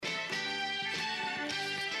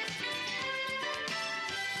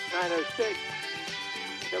906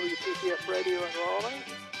 WPTF Radio in Raleigh,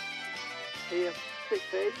 AM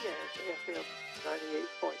 680 and FM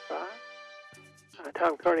 98.5.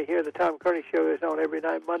 Tom Kearney here. The Tom Kearney Show is on every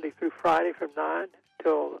night, Monday through Friday from 9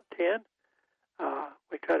 till 10.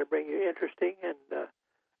 We try to bring you interesting and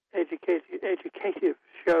educative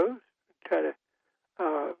shows. Try to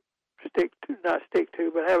not stick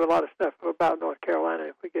to, but have a lot of stuff about North Carolina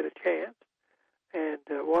if we get a chance. And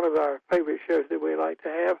one of our favorite shows that we like to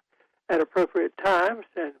have at appropriate times,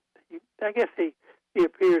 and I guess he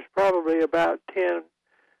appears probably about 10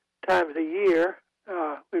 times a year.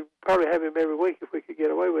 We'd probably have him every week if we could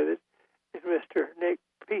get away with it, is Mr. Nick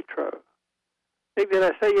Petro. Nick, did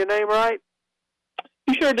I say your name right?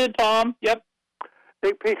 You sure did, Tom. Yep.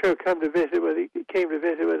 Nick Petro came to visit with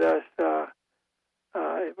us.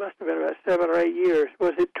 It must have been about 7 or 8 years.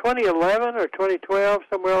 Was it 2011 or 2012,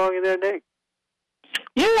 somewhere along in there, Nick?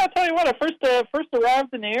 Yeah, I'll tell you what. I first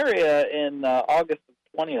arrived in the area in August of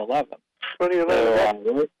 2011. 2011.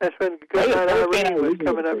 So, that's when Goodnight Irene was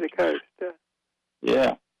coming up the coast.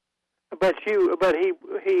 Yeah. But it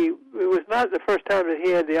was not the first time that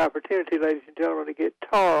he had the opportunity, ladies and gentlemen, to get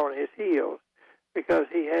tar on his heels, because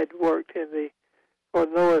he had worked for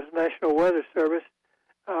NOAA's National Weather Service.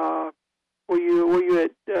 Were you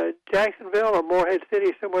at Jacksonville or Morehead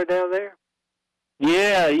City, somewhere down there?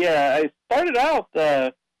 Yeah. I started out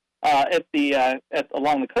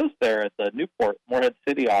along the coast there at the Newport Morehead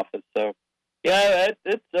City office. So yeah,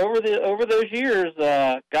 it's over those years.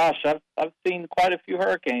 Gosh, I've seen quite a few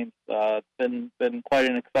hurricanes. It's been quite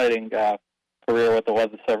an exciting career with the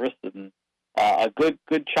Weather Service, and a good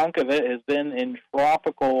chunk of it has been in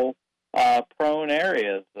tropical prone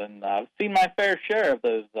areas, and I've seen my fair share of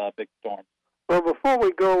those big storms. Well, before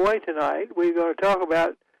we go away tonight, we're going to talk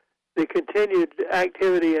about the continued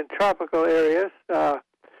activity in tropical areas.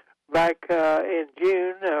 Back in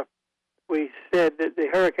June, we said that the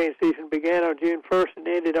hurricane season began on June 1st and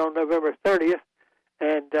ended on November 30th.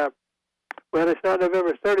 And, well, it's not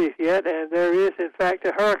November 30th yet, and there is, in fact,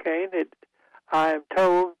 a hurricane. I am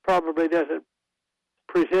told, probably doesn't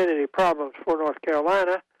present any problems for North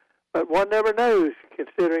Carolina, but one never knows,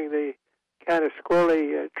 considering the kind of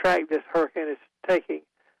squirrely track this hurricane is taking.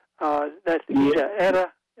 That's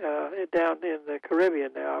Eta down in the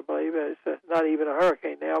Caribbean now, I believe. It's not even a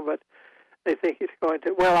hurricane now, but they think it's going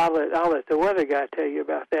to. Well, I'll let the weather guy tell you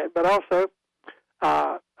about that. But also,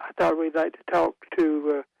 I thought we'd like to talk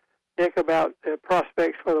to Nick about the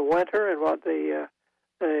prospects for the winter and what the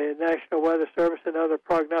National Weather Service and other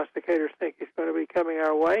prognosticators think is going to be coming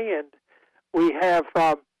our way. And we have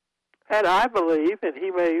had, I believe, and he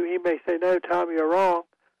may say, no, Tom, you're wrong,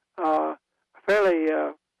 a fairly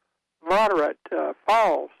moderate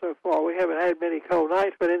fall so far. We haven't had many cold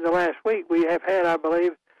nights, but in the last week we have had, I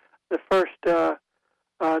believe, the first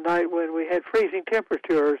night when we had freezing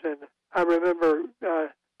temperatures. And I remember,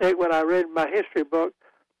 Nick, when I read my history book,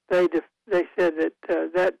 they said that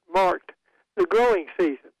that marked the growing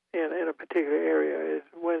season in a particular area, is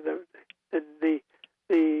when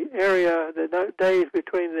the area, the days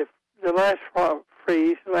between the last frost,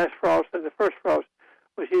 and the first frost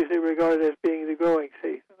was usually regarded as being the growing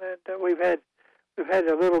season. And we've had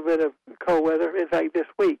a little bit of cold weather, in fact, this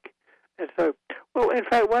week. And so, well, in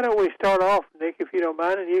fact, why don't we start off, Nick, if you don't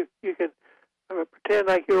mind, and you can pretend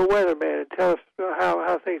like you're a weatherman and tell us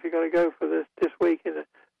how things are going to go for this week and the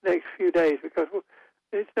next few days, because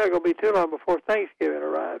it's not going to be too long before Thanksgiving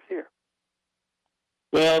arrives here.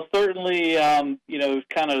 Well, certainly, kind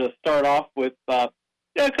of to start off with,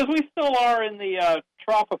 because we still are in the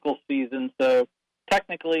tropical season, so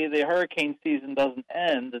technically the hurricane season doesn't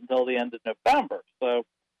end until the end of November. So,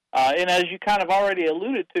 and as you kind of already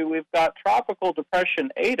alluded to, we've got Tropical Depression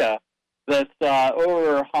Eta that's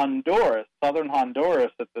over Honduras, southern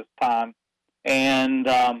Honduras at this time, and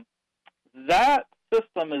that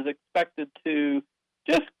system is expected to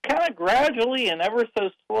just kind of gradually and ever so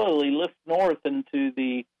slowly lift north into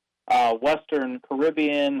the western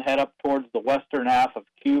Caribbean, head up towards the western half of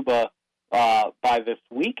Cuba by this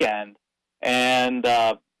weekend. And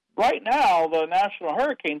right now, the National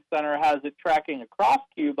Hurricane Center has it tracking across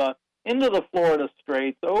Cuba into the Florida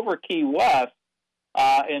Straits, over Key West,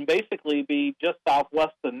 and basically be just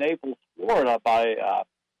southwest of Naples, Florida by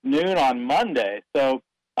noon on Monday. So,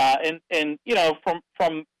 from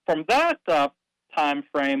that time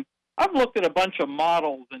frame, I've looked at a bunch of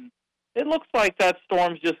models, and it looks like that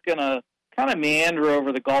storm's just going to kind of meander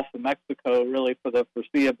over the Gulf of Mexico, really, for the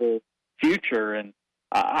foreseeable future. And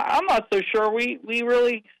I'm not so sure we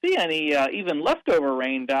really see any even leftover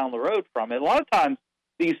rain down the road from it. A lot of times,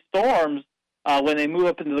 these storms, when they move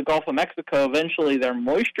up into the Gulf of Mexico, eventually their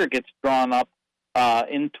moisture gets drawn up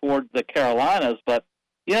in towards the Carolinas. But,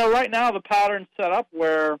 right now the pattern's set up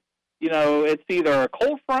where, it's either a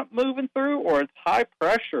cold front moving through or it's high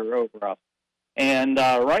pressure over us. And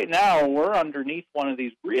right now we're underneath one of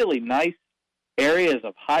these really nice areas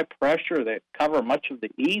of high pressure that cover much of the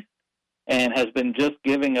east and has been just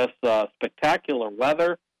giving us spectacular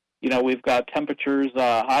weather. We've got temperatures,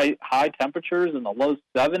 high temperatures in the low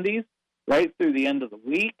 70s right through the end of the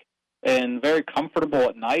week, and very comfortable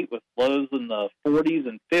at night with lows in the 40s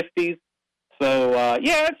and 50s. So,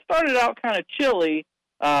 it started out kind of chilly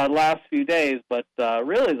last few days, but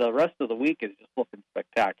really the rest of the week is just looking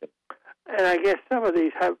spectacular. And I guess some of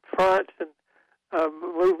these have fronts and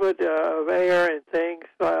movement of air and things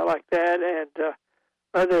like that, and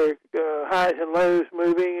other highs and lows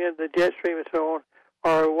moving in the jet stream and so on,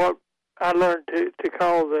 are what I learned to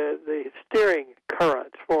call the steering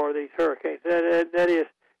currents for these hurricanes. That is,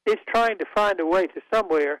 it's trying to find a way to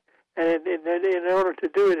somewhere, and in order to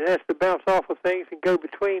do it, it has to bounce off of things and go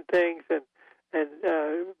between things and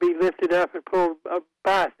be lifted up and pulled up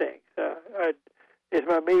by things. Is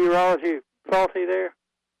my meteorology faulty there?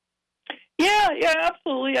 Yeah,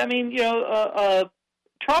 absolutely. I mean,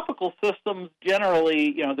 tropical systems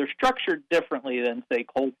generally, they're structured differently than, say,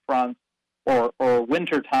 cold fronts or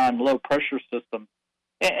wintertime low-pressure systems.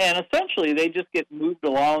 And essentially, they just get moved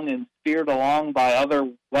along and steered along by other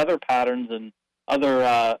weather patterns and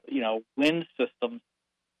other, wind systems.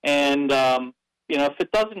 And, if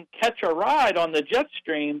it doesn't catch a ride on the jet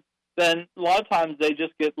stream, then a lot of times they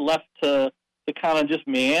just get left to kind of just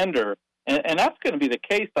meander. And that's going to be the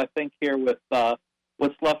case, I think, here with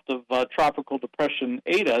what's left of Tropical Depression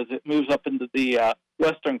Eta as it moves up into the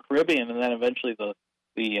Western Caribbean and then eventually the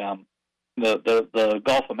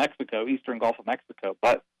Gulf of Mexico, Eastern Gulf of Mexico.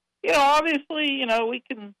 But obviously,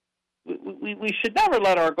 we should never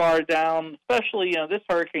let our guard down. Especially, this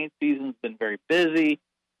hurricane season's been very busy.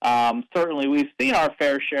 Certainly, we've seen our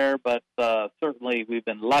fair share, but certainly we've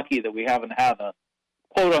been lucky that we haven't had a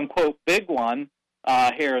quote unquote big one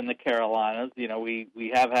here in the Carolinas.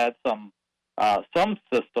 We have had some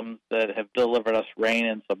systems that have delivered us rain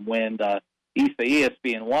and some wind. Isaias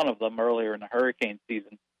being one of them earlier in the hurricane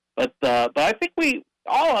season. But I think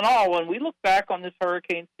all in all, when we look back on this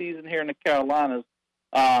hurricane season here in the Carolinas,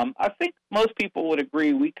 I think most people would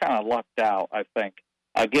agree we kind of lucked out, I think,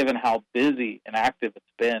 given how busy and active it's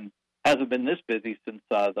been. Hasn't been this busy since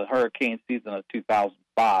the hurricane season of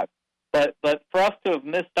 2005. But for us to have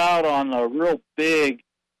missed out on a real big,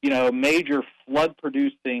 major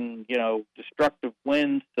flood-producing, destructive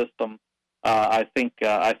wind system, I think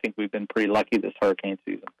we've been pretty lucky this hurricane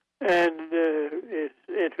season. And it's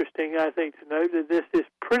interesting, I think, to note that this is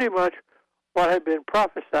pretty much what had been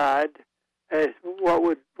prophesied as what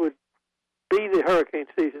would be the hurricane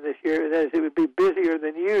season this year. That is, it would be busier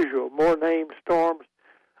than usual, more named storms,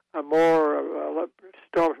 more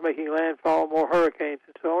storms making landfall, more hurricanes,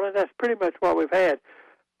 and so on. And that's pretty much what we've had.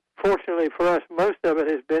 Fortunately for us, most of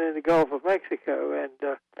it has been in the Gulf of Mexico and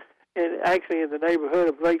actually in the neighborhood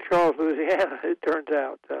of Lake Charles, Louisiana, it turns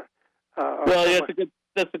out.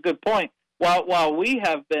 That's a good point. While we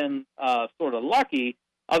have been sort of lucky,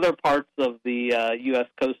 other parts of the U.S.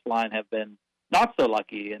 coastline have been not so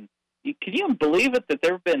lucky. And can you believe it that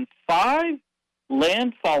there have been 5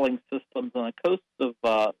 landfalling systems on the coast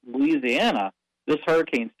of Louisiana this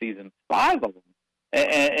hurricane season? 5 of them,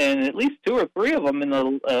 and at least 2 or 3 of them in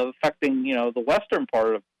the affecting the western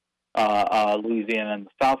part of Louisiana and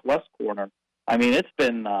the southwest corner. I mean, it's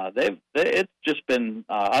been it's just been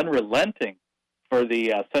unrelenting for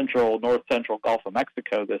the north central Gulf of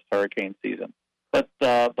Mexico this hurricane season. But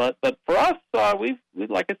for us, we've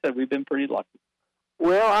like I said, we've been pretty lucky.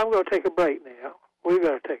 Well, I'm going to take a break now. We're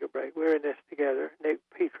going to take a break. We're in this together. Nick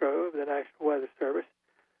Petro of the National Weather Service.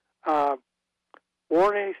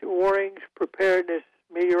 Warnings, preparedness,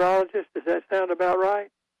 meteorologist. Does that sound about right?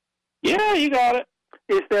 Yeah, you got it.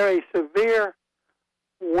 Is there a severe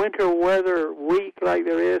winter weather week like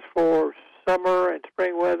there is for summer and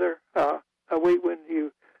spring weather? A week when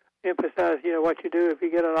you emphasize, what you do if you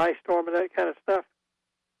get an ice storm and that kind of stuff?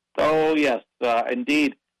 Oh, yes,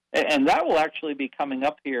 indeed. And that will actually be coming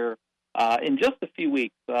up here in just a few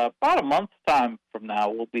weeks. About a month's time from now,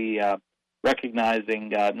 we'll be recognizing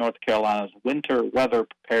North Carolina's Winter Weather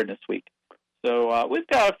Preparedness Week. So we've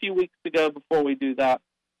got a few weeks to go before we do that.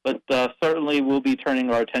 But certainly we'll be turning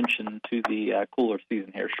our attention to the cooler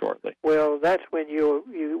season here shortly. Well, that's when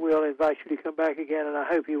we'll invite you to come back again, and I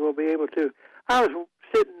hope you will be able to. I was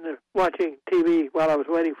sitting watching TV while I was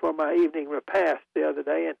waiting for my evening repast the other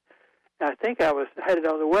day, and I think I had it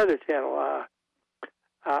on the Weather Channel.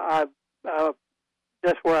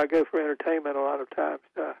 That's where I go for entertainment a lot of times.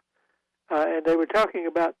 and they were talking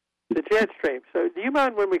about the jet stream. So do you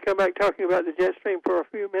mind when we come back talking about the jet stream for a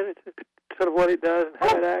few minutes, sort of what it does and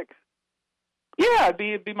how it acts? Yeah,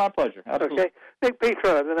 it'd be my pleasure. Absolutely. Okay. Nick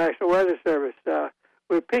Petro of the National Weather Service.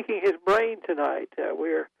 We're picking his brain tonight.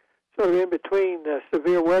 We're sort of in between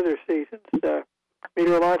severe weather seasons.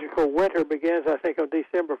 Meteorological winter begins, I think, on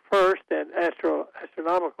December 1st, and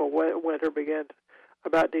astronomical winter begins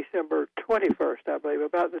about December 21st, I believe,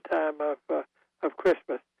 about the time of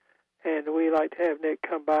Christmas. And we like to have Nick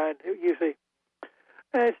come by, and usually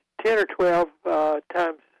it's 10 or 12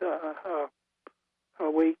 times a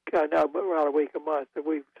week, a week, a month.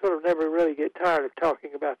 We sort of never really get tired of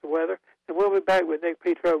talking about the weather. And we'll be back with Nick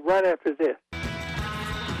Petro right after this.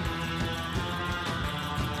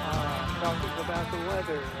 Talking about the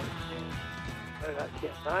weather at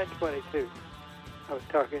 9:22. I was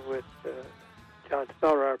talking with John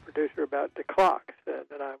Stoller, our producer, about the clocks that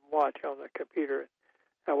I watch on the computer.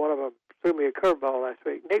 One of them threw me a curveball last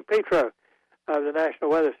week. Nick Petro of the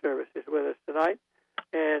National Weather Service is with us tonight.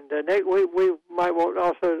 And Nick, we might want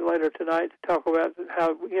also later tonight to talk about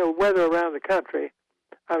how, weather around the country.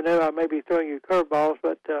 I know I may be throwing you curveballs,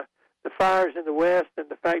 but the fires in the West and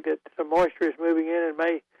the fact that some moisture is moving in and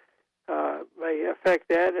may affect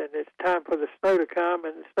that, and it's time for the snow to come,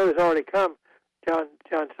 and the snow has already come. John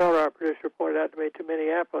Soller, our producer, pointed out to me to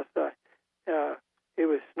Minneapolis. It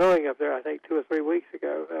was snowing up there, I think, 2 or 3 weeks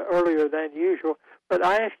ago, earlier than usual. But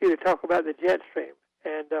I asked you to talk about the jet stream,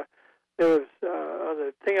 and there was on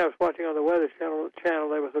the thing I was watching on the Weather Channel.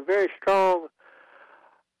 There was a very strong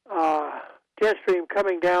jet stream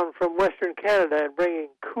coming down from Western Canada and bringing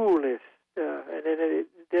coolness, and then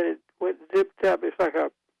it went zipped up. It's like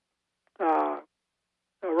a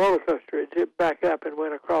roller coaster. It zipped back up and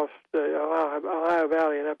went across the Ohio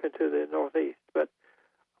Valley and up into the Northeast. But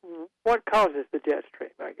what causes the jet stream,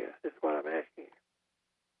 I guess, is what I'm asking you.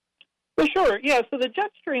 Well, sure. Yeah, so the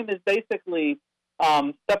jet stream is basically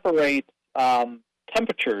separates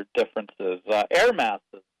temperature differences, air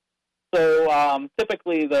masses. So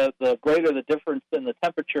typically the greater the difference in the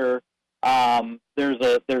temperature, there's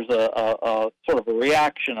a sort of a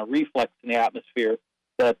reaction, a reflex in the atmosphere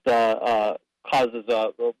that causes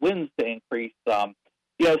the winds to increase.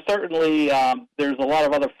 Certainly there's a lot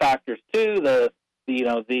of other factors too.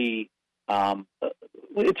 It's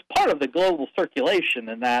part of the global circulation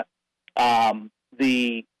in that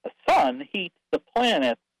the sun heats the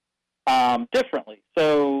planet differently.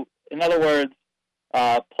 So, in other words,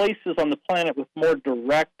 places on the planet with more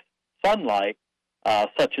direct sunlight,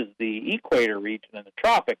 such as the equator region and the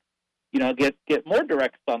tropics, get more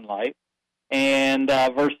direct sunlight, and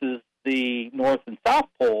versus the North and South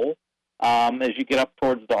Pole, as you get up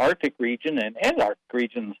towards the Arctic region and Antarctic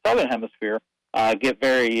region in the southern hemisphere, get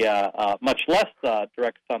very much less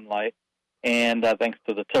direct sunlight, and thanks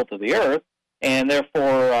to the tilt of the Earth, and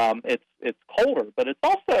therefore it's colder. But it's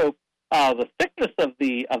also the thickness of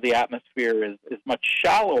the atmosphere is much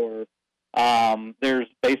shallower. There's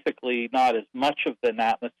basically not as much of an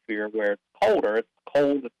atmosphere where it's colder. It's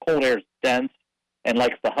cold. The cold air is dense and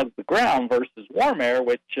likes to hug the ground versus warm air,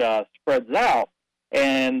 which spreads out.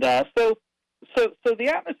 And so the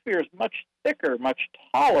atmosphere is much thicker, much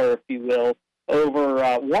taller, if you will,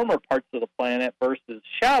 over warmer parts of the planet versus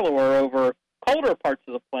shallower over colder parts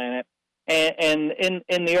of the planet. And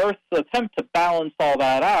in the Earth's attempt to balance all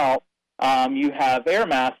that out, you have air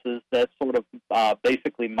masses that sort of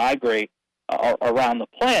basically migrate around the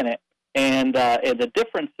planet, and the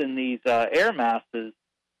difference in these air masses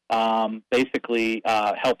basically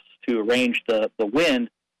helps to arrange the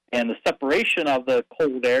wind, and the separation of the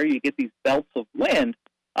cold air. You get these belts of wind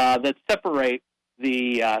that separate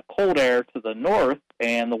the cold air to the north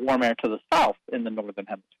and the warm air to the south in the northern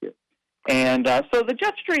hemisphere. And so the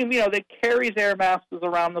jet stream, that carries air masses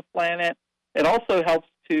around the planet. It also helps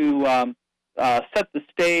to set the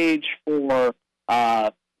stage for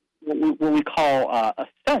what we call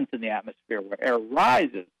ascent in the atmosphere, where air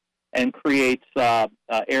rises and creates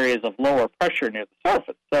areas of lower pressure near the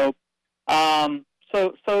surface. So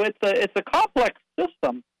it's a complex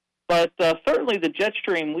system, but certainly the jet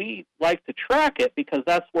stream, we like to track it because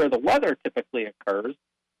that's where the weather typically occurs.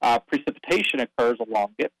 Precipitation occurs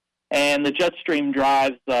along it, and the jet stream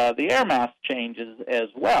drives the air mass changes as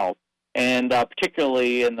well, and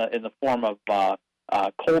particularly in the form of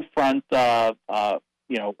cold front,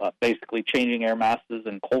 basically changing air masses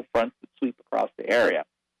and cold fronts that sweep across the area.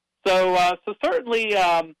 So certainly,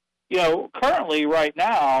 currently right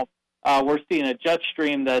now, we're seeing a jet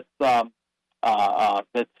stream that's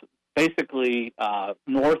basically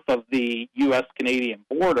north of the U.S.-Canadian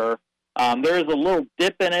border. There is a little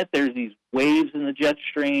dip in it. There's these waves in the jet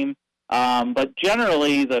stream. But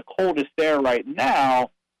generally, the coldest air right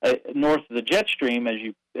now, north of the jet stream, as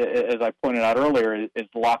I pointed out earlier, is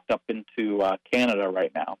locked up into Canada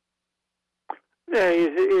right now. Now, is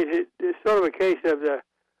it sort of a case of the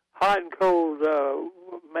hot and cold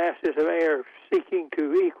masses of air seeking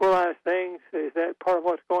to equalize things? Is that part of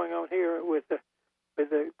what's going on here with the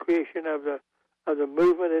creation of the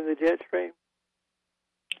movement in the jet stream?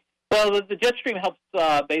 Well, the jet stream helps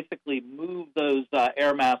basically move those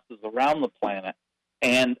air masses around the planet,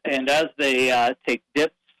 and as they take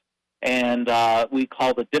dips, and we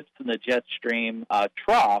call the dips in the jet stream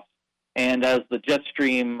troughs, and as the jet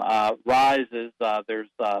stream rises, there's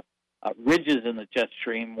ridges in the jet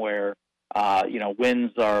stream where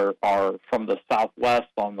winds are from the southwest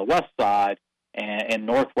on the west side and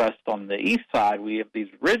northwest on the east side. We have these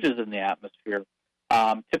ridges in the atmosphere,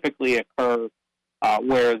 typically occur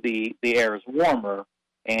where the air is warmer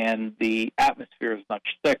and the atmosphere is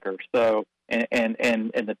much thicker. So and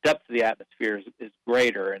the depth of the atmosphere is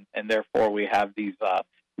greater, and therefore we have these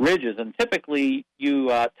ridges. And typically you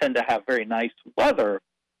tend to have very nice weather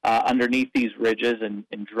underneath these ridges and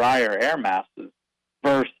drier air masses.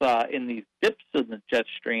 Versus in these dips in the jet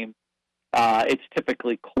stream, it's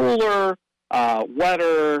typically cooler,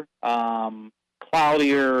 wetter,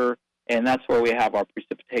 cloudier, and that's where we have our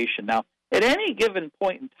precipitation. Now, at any given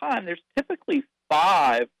point in time, there's typically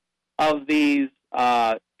 5 of these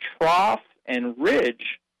trough and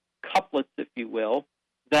ridge couplets, if you will,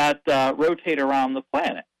 that rotate around the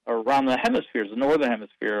planet, or around the hemispheres, the northern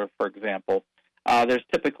hemisphere, for example. There's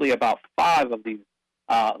typically about 5 of these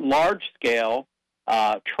large-scale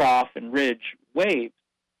trough and ridge waves.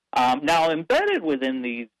 Now, embedded within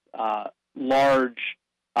these large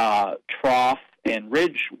trough and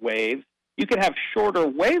ridge waves, you can have shorter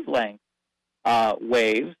wavelength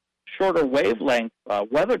waves, shorter wavelength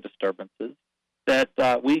weather disturbances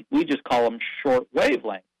that we just call them short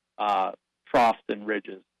wavelength troughs and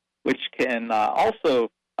ridges, which can also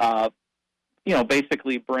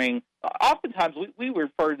basically bring. Oftentimes, we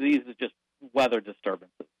refer to these as just weather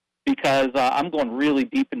disturbances, because I'm going really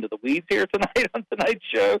deep into the weeds here tonight on tonight's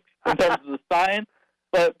show in terms of the science.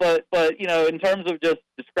 But in terms of just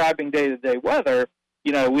describing day-to-day weather,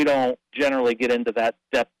 we don't generally get into that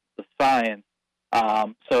depth of the science.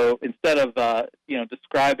 So instead of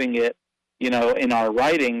describing it, in our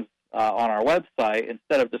writings on our website,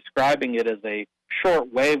 instead of describing it as a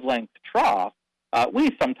short wavelength trough, we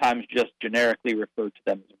sometimes just generically refer to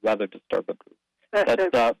them as weather disturbances.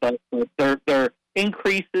 But they're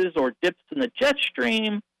increases or dips in the jet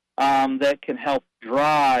stream that can help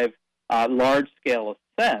drive large-scale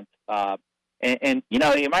ascent. And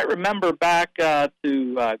you might remember back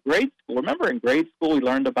to grade school. Remember in grade school we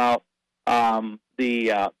learned about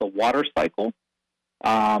the water cycle,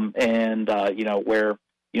 where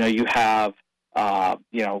you have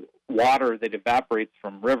water that evaporates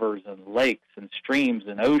from rivers and lakes and streams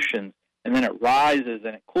and oceans, and then it rises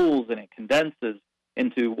and it cools and it condenses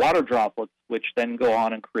into water droplets, which then go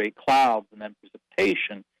on and create clouds and then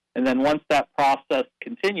precipitation. And then once that process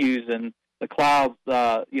continues and the clouds,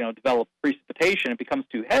 develop precipitation, it becomes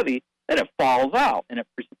too heavy, then it falls out and it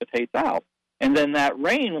precipitates out. And then that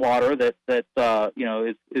rainwater that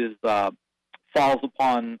falls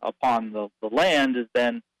upon the land is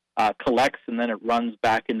then collects, and then it runs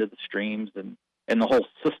back into the streams, and the whole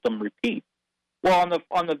system repeats. Well,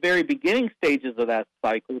 on the very beginning stages of that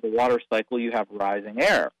cycle, the water cycle, you have rising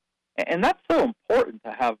air, and that's so important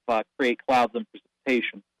to have create clouds and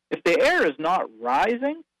precipitation. If the air is not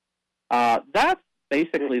rising, that's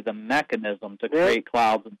basically the mechanism to create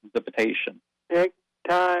clouds and precipitation. Nick,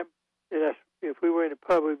 time. If we were in the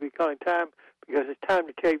pub, we'd be calling time, because it's time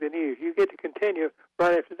to check the news. You get to continue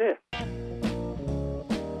right after this.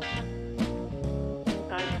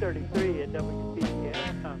 9:33 at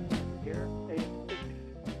WCCS. I'm here,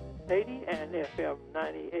 8680 and FM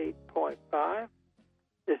 98.5.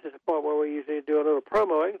 This is the point where we usually do a little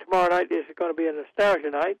promoing. Tomorrow night is going to be a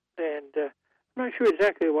nostalgia night, and I'm not sure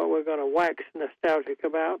exactly what we're going to wax nostalgic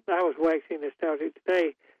about. I was waxing nostalgic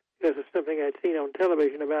today because of something I'd seen on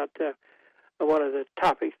television about one of the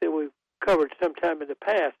topics that we've covered sometime in the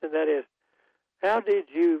past, and that is, how did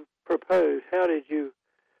you propose? How did you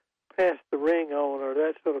pass the ring on, or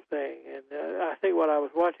that sort of thing? And I think what I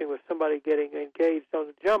was watching was somebody getting engaged on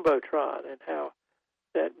the Jumbotron, and how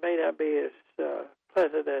that may not be as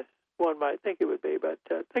pleasant as one might think it would be. But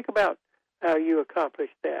think about how you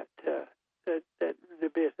accomplished that the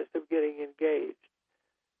business of getting engaged.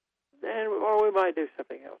 Or we might do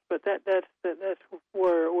something else, but that's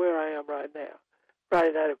where I am right now.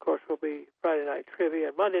 Friday night, of course, will be Friday night trivia,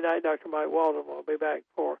 and Monday night, Dr. Mike Walden will be back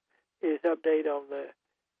for his update on the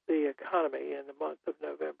the economy in the month of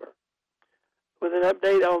November. With an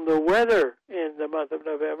update on the weather in the month of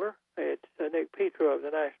November, it's Nick Petro of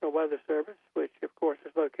the National Weather Service, which, of course,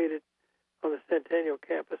 is located on the Centennial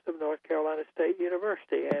campus of North Carolina State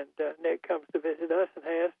University. And Nick comes to visit us and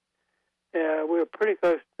has. We're pretty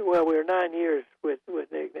close to, well, we're 9 years with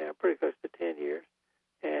Nick now, pretty close to 10 years.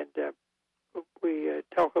 And we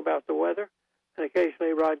talk about the weather. And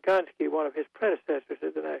occasionally Rod Gonski, one of his predecessors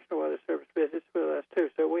at the National Weather Service, visits with us, too.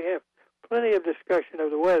 So we have plenty of discussion of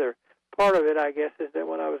the weather. Part of it, I guess, is that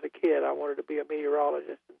when I was a kid, I wanted to be a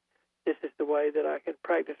meteorologist. And this is the way that I can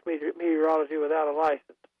practice meteorology without a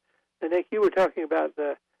license. And Nick, you were talking about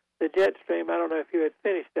the jet stream. I don't know if you had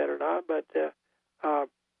finished that or not, but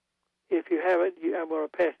if you haven't, I'm going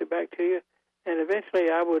to pass it back to you. And eventually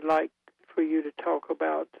I would like for you to talk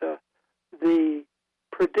about the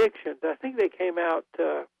predictions. I think they came out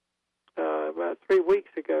about 3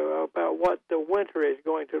 weeks ago about what the winter is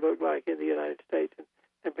going to look like in the United States,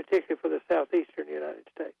 and particularly for the southeastern United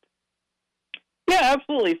States. Yeah,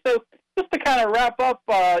 absolutely. So just to kind of wrap up,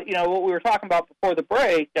 what we were talking about before the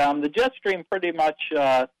break, the jet stream pretty much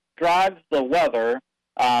drives the weather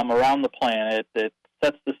around the planet. It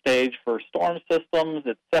sets the stage for storm systems.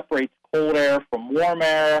 It separates cold air from warm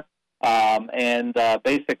air, and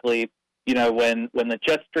basically, when the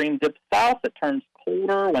jet stream dips south, it turns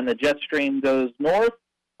colder. When the jet stream goes north,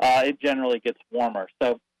 it generally gets warmer.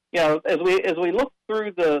 So, as we look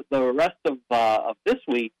through the rest of this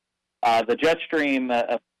week, the jet stream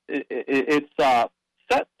it's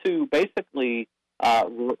set to basically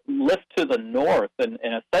lift to the north and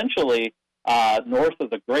essentially north of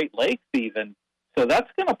the Great Lakes even. So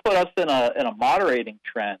that's going to put us in a moderating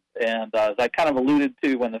trend. And as I kind of alluded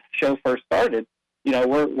to when the show first started,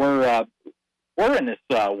 we're in this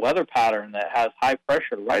weather pattern that has high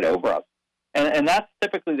pressure right over us, and that's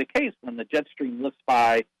typically the case when the jet stream lifts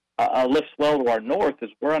well to our north. Is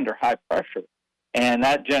we're under high pressure, and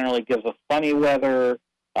that generally gives us sunny weather,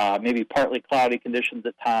 maybe partly cloudy conditions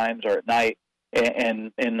at times or at night,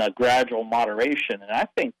 and a gradual moderation. And I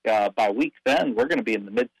think by week's end we're going to be in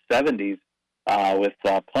the mid 70s with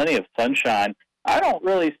plenty of sunshine. I don't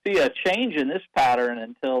really see a change in this pattern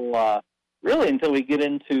until we get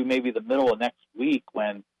into maybe the middle of next week,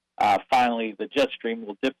 when finally the jet stream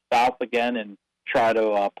will dip south again and try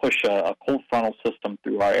to push a cold frontal system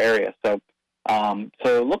through our area. So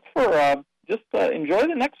look for just enjoy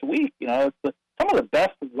the next week. It's some of the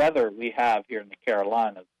best weather we have here in the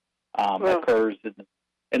Carolinas occurs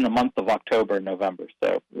in the month of October and November.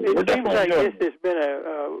 So we're definitely enjoying it. This has been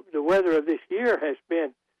the weather of this year has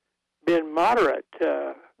been moderate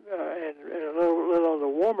and a little on the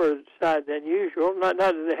warmer side than usual. Not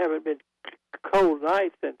that there haven't been cold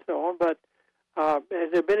nights and so on, but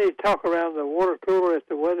has there been any talk around the water cooler at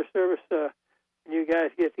the Weather Service when you guys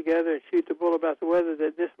get together and shoot the bull about the weather,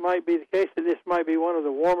 that this might be the case, that this might be one of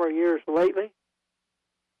the warmer years lately?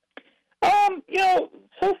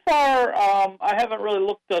 So far, I haven't really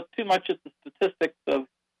looked too much at the statistics of,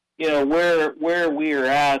 where we are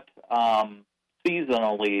at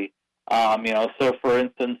seasonally. So for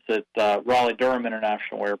instance, at Raleigh-Durham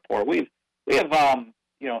International Airport, we have,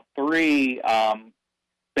 3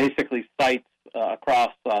 basically sites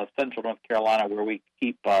across central North Carolina where we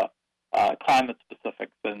keep climate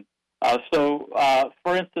specifics. And so,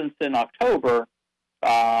 for instance, in October,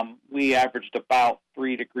 we averaged about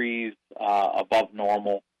 3 degrees above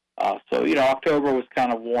normal. So, October was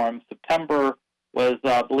kind of warm. September was,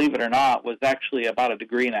 believe it or not, was actually about 1.5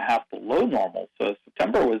 degrees below normal. So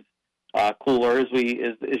September was cooler. As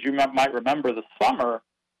you might remember, the summer,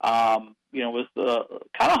 was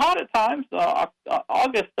kind of hot at times.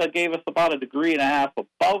 August gave us about 1.5 degrees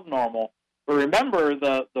above normal. But remember,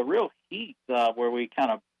 the real heat where we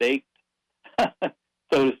kind of baked,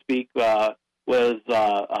 so to speak, was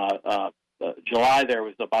July. There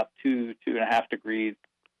was about 2.5 degrees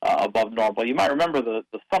above normal. You might remember the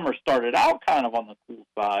summer started out kind of on the cool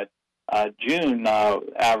side. June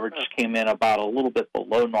average came in about a little bit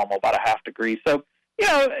below normal, about 0.5 degree. So,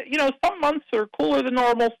 some months are cooler than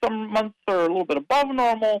normal. Some months are a little bit above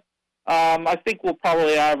normal. I think we'll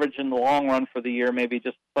probably average in the long run for the year, maybe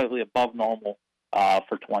just slightly above normal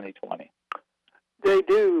for 2020. They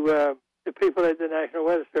do. The people at the National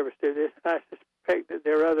Weather Service do this. I suspect that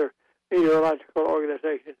there are other meteorological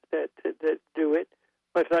organizations that do it,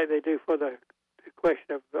 much like they do for the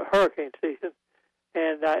question of the hurricane season.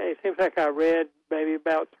 And it seems like I read maybe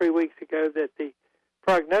about 3 weeks ago that the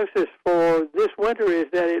prognosis for this winter is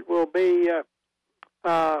that it will be,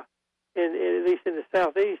 at least in the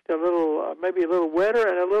southeast, maybe a little wetter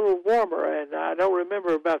and a little warmer. And I don't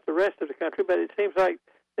remember about the rest of the country, but it seems like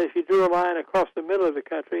if you drew a line across the middle of the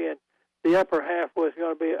country, and the upper half was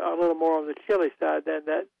going to be a little more on the chilly side than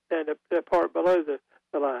the part below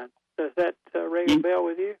the line. Does that ring a bell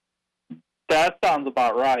with you? That sounds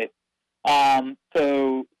about right.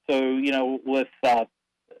 So with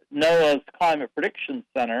NOAA's Climate Prediction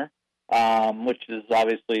Center, which is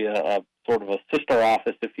obviously a sort of a sister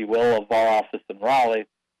office, if you will, of our office in Raleigh.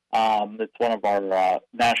 It's one of our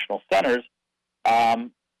national centers.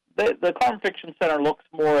 The Climate Prediction Center looks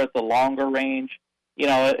more at the longer range.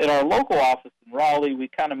 At our local office in Raleigh, we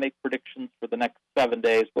kind of make predictions for the next 7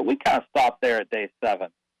 days, but we kind of stop there at day 7.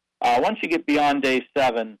 Once you get beyond day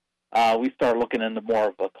 7, we start looking into more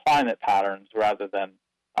of the climate patterns rather than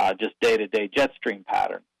just day-to-day jet stream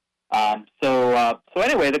patterns. So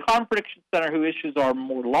anyway, the Climate Prediction Center, who issues our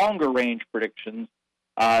more longer-range predictions,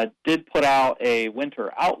 did put out a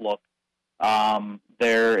winter outlook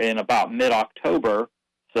there in about mid-October,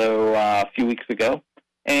 so a few weeks ago.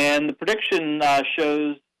 And the prediction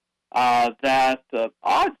shows that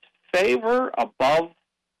odds favor above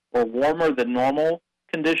or warmer than normal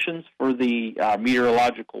conditions for the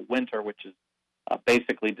meteorological winter, which is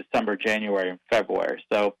basically December, January, and February.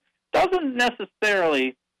 So doesn't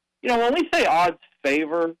necessarily, when we say odds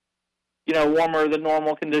favor, warmer than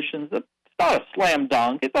normal conditions, it's not a slam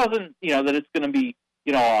dunk. It doesn't, that it's going to be,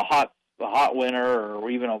 a hot winter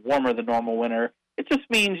or even a warmer than normal winter. It just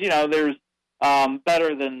means, there's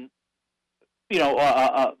better than,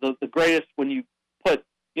 the greatest when you put,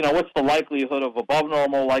 what's the likelihood of above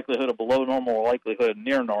normal, likelihood of below normal, or likelihood of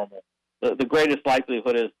near normal. The greatest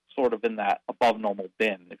likelihood is sort of in that above normal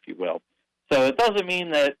bin, if you will. So it doesn't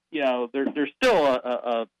mean that, there's still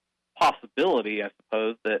a possibility, I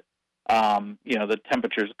suppose, that, the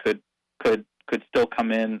temperatures could still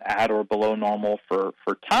come in at or below normal for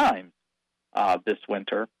times this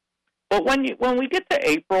winter. But when we get to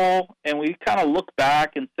April and we kind of look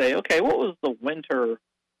back and say, okay, what was the winter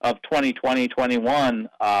of 2020-21?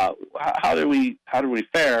 How did we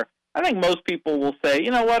fare? I think most people will say,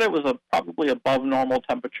 you know what, it was probably above normal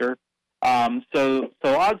temperature. So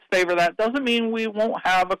odds favor that. Doesn't mean we won't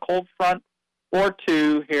have a cold front or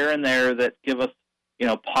two here and there that give us,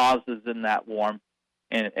 pauses in that warmth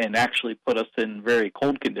and actually put us in very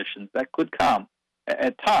cold conditions that could come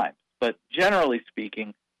at times. But generally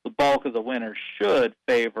speaking, the bulk of the winter should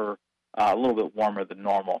favor a little bit warmer than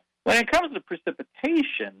normal. When it comes to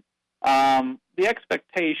precipitation, the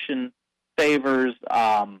expectation favors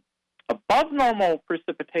above normal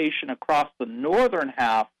precipitation across the northern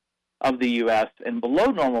half of the U.S. and below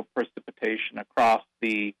normal precipitation across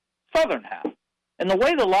the southern half. And the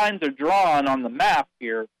way the lines are drawn on the map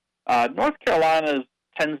here, North Carolina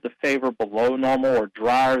tends to favor below normal or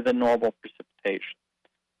drier than normal precipitation.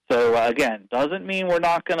 So, again, doesn't mean we're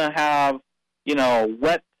not going to have, a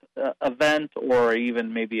wet event or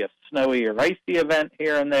even maybe a snowy or icy event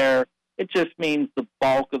here and there. It just means the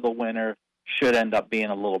bulk of the winter should end up being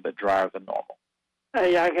a little bit drier than normal.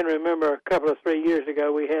 I can remember a couple of 3 years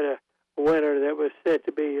ago we had a winter that was said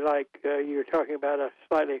to be like you were talking about, a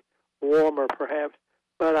slightly warmer perhaps.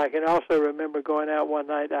 But I can also remember going out one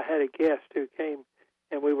night. I had a guest who came,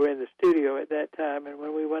 and we were in the studio at that time, and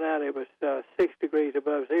when we went out, it was 6 degrees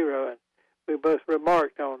above zero, and we both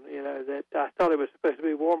remarked on, that I thought it was supposed to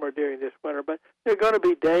be warmer during this winter, but there are going to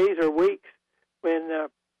be days or weeks when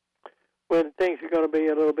things are going to be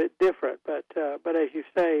a little bit different. But as you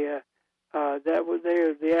say,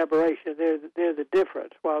 they're the aberration, they're the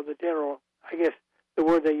difference. While the general, I guess the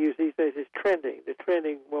word they use these days is trending. The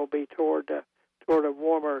trending will be toward a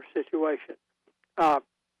warmer situation.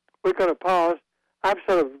 We're going to pause. I've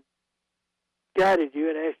sort of guided you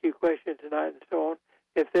and asked you questions tonight and so on.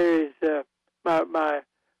 If there is, my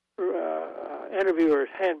interviewer's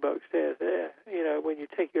handbook says, when you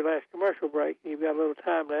take your last commercial break, you've got a little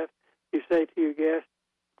time left, you say to your guest,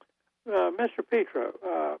 Mr. Petro,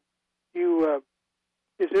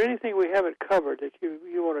 is there anything we haven't covered that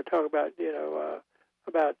you want to talk about,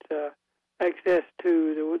 about access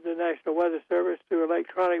to the National Weather Service through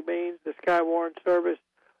electronic means, the Skywarn service,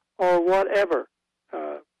 or whatever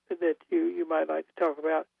that you might like to talk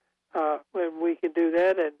about, when we can do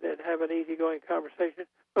that and have an easygoing conversation.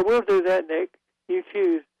 But we'll do that, Nick. You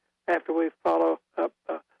choose after we follow up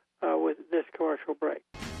with this commercial break.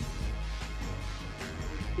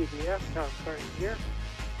 CBS, Tom Kearney here.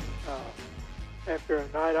 After a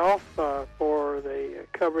night off for the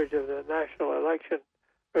coverage of the national election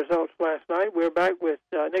results last night, we're back with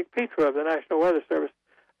Nick Petro of the National Weather Service,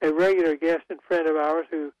 a regular guest and friend of ours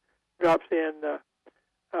who drops in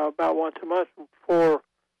about once a month. For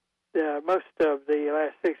most of the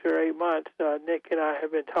last 6 or 8 months, Nick and I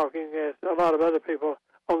have been talking, as a lot of other people,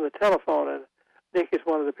 on the telephone, and Nick is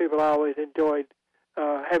one of the people I always enjoyed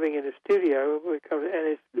having in the studio, and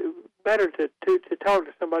it's better to talk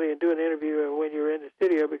to somebody and do an interview when you're in the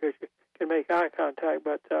studio because you can make eye contact.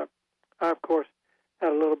 But I, of course,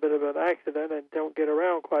 had a little bit of an accident and don't get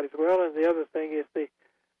around quite as well. And the other thing is the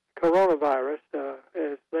coronavirus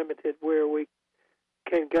is limited where we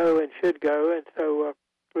can go and should go, and so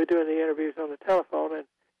we're doing the interviews on the telephone, and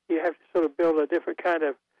you have to sort of build a different kind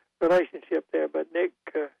of relationship there. But Nick,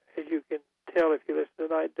 as you can tell if you listen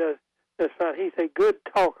tonight, does fine. He's a good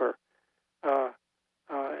talker, and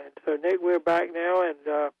so Nick, we're back now,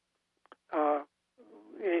 and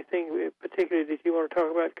anything particularly that you want to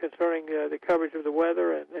talk about concerning the coverage of the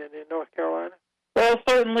weather and in North Carolina? Well,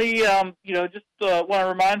 certainly, just want to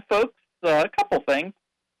remind folks a couple things.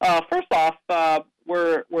 First off,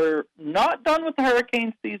 we're not done with the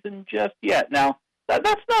hurricane season just yet. Now,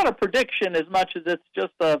 that's not a prediction as much as it's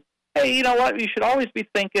just a, hey, you know what, you should always be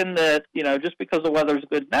thinking that, just because the weather's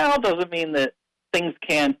good now doesn't mean that things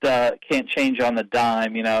can't change on the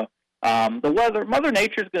dime, The weather, Mother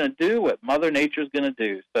Nature's going to do what Mother Nature's going to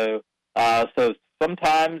do. So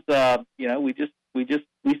sometimes,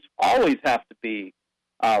 we always have to be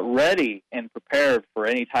ready and prepared for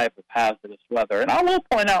any type of hazardous weather. And I will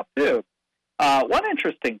point out, too, one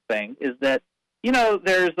interesting thing is that,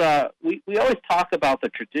 there's we always talk about the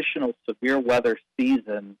traditional severe weather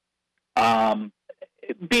season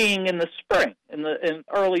being in the spring, in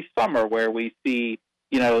early summer, where we see,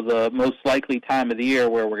 the most likely time of the year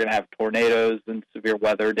where we're going to have tornadoes and severe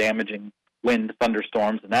weather, damaging wind,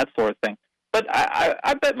 thunderstorms, and that sort of thing. But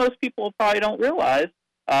I bet most people probably don't realize,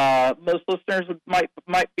 most listeners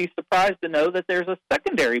might be surprised to know that there's a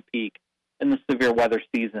secondary peak in the severe weather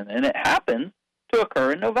season, and it happens to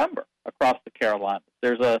occur in November across the Carolinas.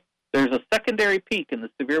 There's a secondary peak in the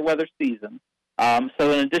severe weather season.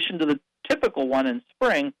 So in addition to the typical one in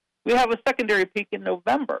spring, we have a secondary peak in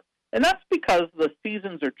November. And that's because the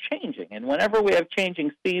seasons are changing. And whenever we have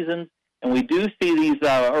changing seasons, and we do see these,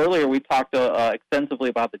 earlier we talked extensively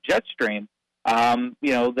about the jet stream,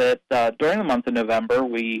 that during the month of November,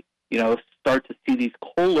 we, start to see these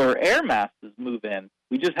colder air masses move in.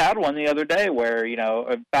 We just had one the other day where,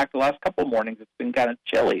 in fact, the last couple of mornings it's been kind of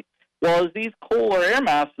chilly. Well, as these colder air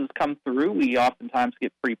masses come through, we oftentimes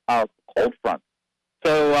get pretty powerful cold fronts.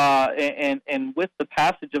 So, and with the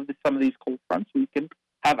passage of some of these cold fronts, we can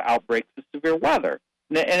have outbreaks of severe weather.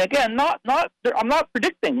 And again, I'm not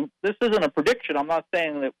predicting. This isn't a prediction. I'm not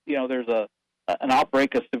saying that there's an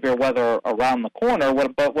outbreak of severe weather around the corner.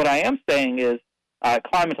 But what I am saying is,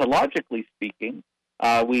 climatologically speaking,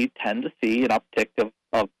 we tend to see an uptick of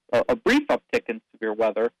a brief uptick in severe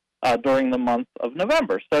weather during the month of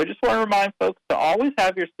November. So I just want to remind folks to always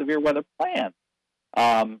have your severe weather plan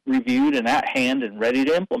reviewed and at hand and ready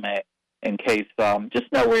to implement in case,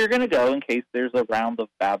 just know where you're going to go in case there's a round of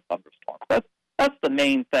bad thunderstorms. That's the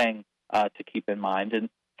main thing to keep in mind. And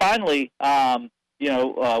finally, winter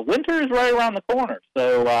is right around the corner.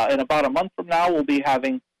 So in about a month from now, we'll be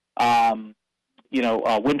having,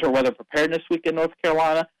 winter weather preparedness week in North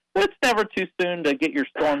Carolina. But it's never too soon to get your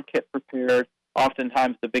storm kit prepared.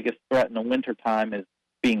 Oftentimes, the biggest threat in the wintertime is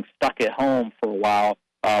being stuck at home for a while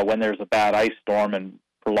when there's a bad ice storm and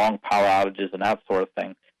prolonged power outages and that sort of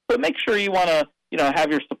thing. But make sure you want to,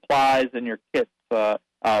 have your supplies and your kits,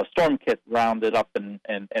 storm kit rounded up and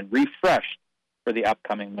refreshed for the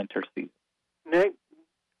upcoming winter season. Nick,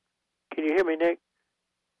 can you hear me, Nick?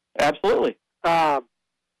 Absolutely.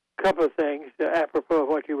 Couple of things apropos of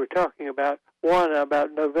what you were talking about. One,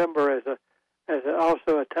 about November as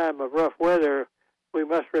also a time of rough weather. We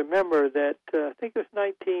must remember that I think it was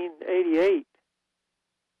 1988.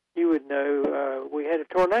 You would know we had a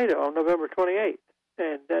tornado on November 28th,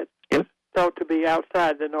 and that's thought to be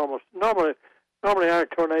outside the normal. Normally our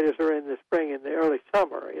tornadoes are in the spring and the early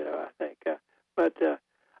summer. I think, but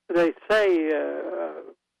they say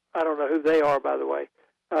I don't know who they are, by the way,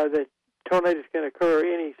 that tornadoes can occur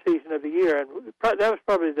any season of the year, and that was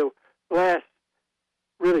probably the last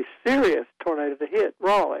really serious tornado to hit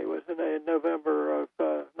Raleigh. Was in November of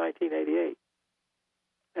 1988,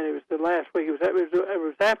 and it was the last week. It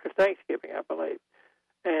was after Thanksgiving, I believe.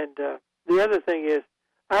 And the other thing is,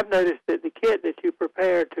 I've noticed that the kit that you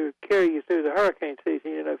prepare to carry you through the hurricane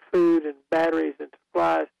season, food and batteries and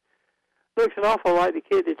supplies, looks an awful like the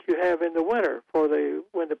kit that you have in the winter for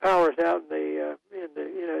when the power's out and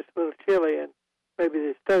it's a little chilly and maybe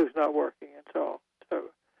the stove's not working and so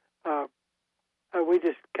on. So we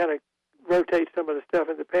just kind of rotate some of the stuff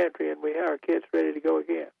in the pantry and we have our kits ready to go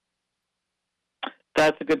again.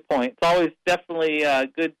 That's a good point. It's always definitely a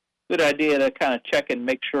good idea to kind of check and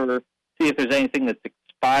make sure, see if there's anything that's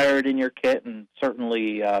expired in your kit, and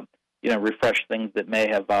certainly refresh things that may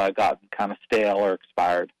have gotten kind of stale or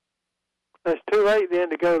expired. It's too late then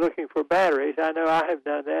to go looking for batteries. I know I have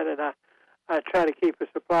done that, and I try to keep a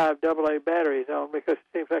supply of AA batteries on because it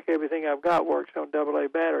seems like everything I've got works on AA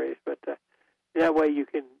batteries. But that way you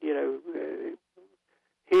can,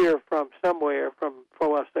 hear from somewhere, from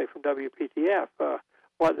WPTF,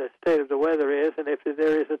 what the state of the weather is, and if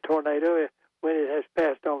there is a tornado, when it has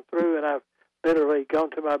passed on through, and I've literally gone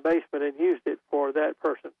to my basement and used it for that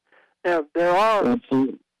person. Now, there are...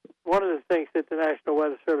 Absolutely. One of the things that the National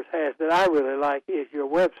Weather Service has that I really like is your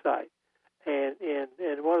website. And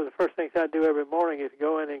one of the first things I do every morning is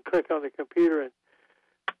go in and click on the computer and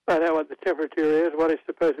find out what the temperature is, what it's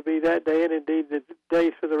supposed to be that day, and indeed the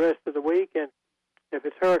days for the rest of the week. And if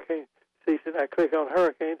it's hurricane season, I click on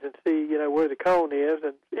hurricanes and see, where the cone is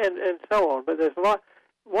and so on. But there's a lot.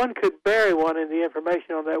 One could bury one in the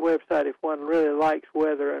information on that website if one really likes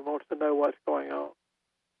weather and wants to know what's going on.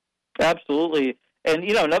 Absolutely. And,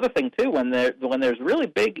 another thing, too, when there's really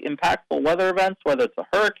big, impactful weather events, whether it's a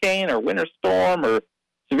hurricane or winter storm or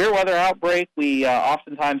severe weather outbreak, we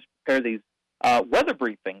oftentimes prepare these weather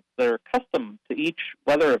briefings that are custom to each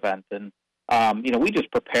weather event. And, we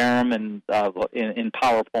just prepare them in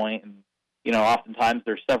PowerPoint. And, oftentimes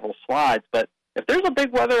there's several slides. But if there's a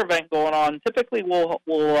big weather event going on, typically we'll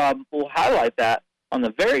highlight that on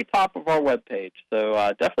the very top of our webpage.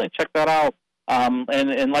 So definitely check that out.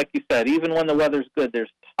 And like you said, even when the weather's good,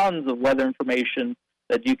 there's tons of weather information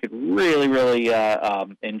that you could really, really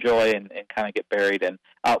enjoy and kind of get buried in.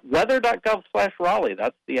 Weather.gov/Raleigh,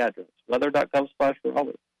 that's the address,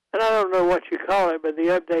 weather.gov/Raleigh. And I don't know what you call it, but the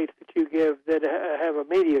updates that you give that have a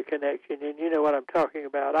media connection, and you know what I'm talking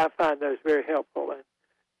about, I find those very helpful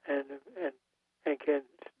and can,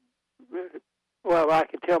 well, I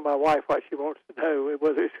can tell my wife what she wants to know,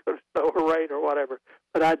 whether it's going to snow or rain or whatever,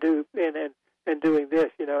 but I do, and doing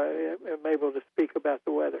this, I'm able to speak about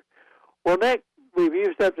the weather. Well, Nick, we've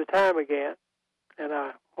used up the time again, and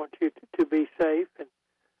I want you to be safe,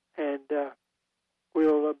 and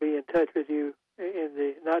we'll be in touch with you in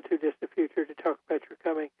the not-too-distant future to talk about your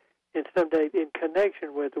coming in someday in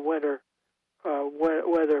connection with the winter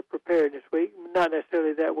weather preparedness week. Not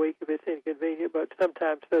necessarily that week if it's inconvenient, but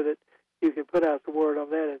sometimes so that you can put out the word on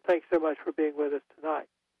that. And thanks so much for being with us tonight.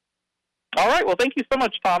 All right. Well, thank you so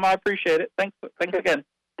much, Tom. I appreciate it. Thanks again.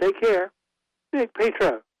 Take care. Nick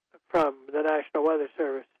Petro from the National Weather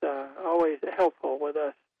Service, always helpful with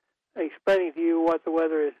us, explaining to you what the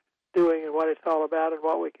weather is doing and what it's all about and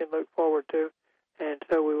what we can look forward to. And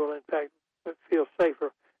so we will, in fact, feel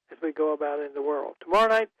safer as we go about in the world. Tomorrow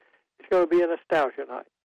night, it's going to be a nostalgia night.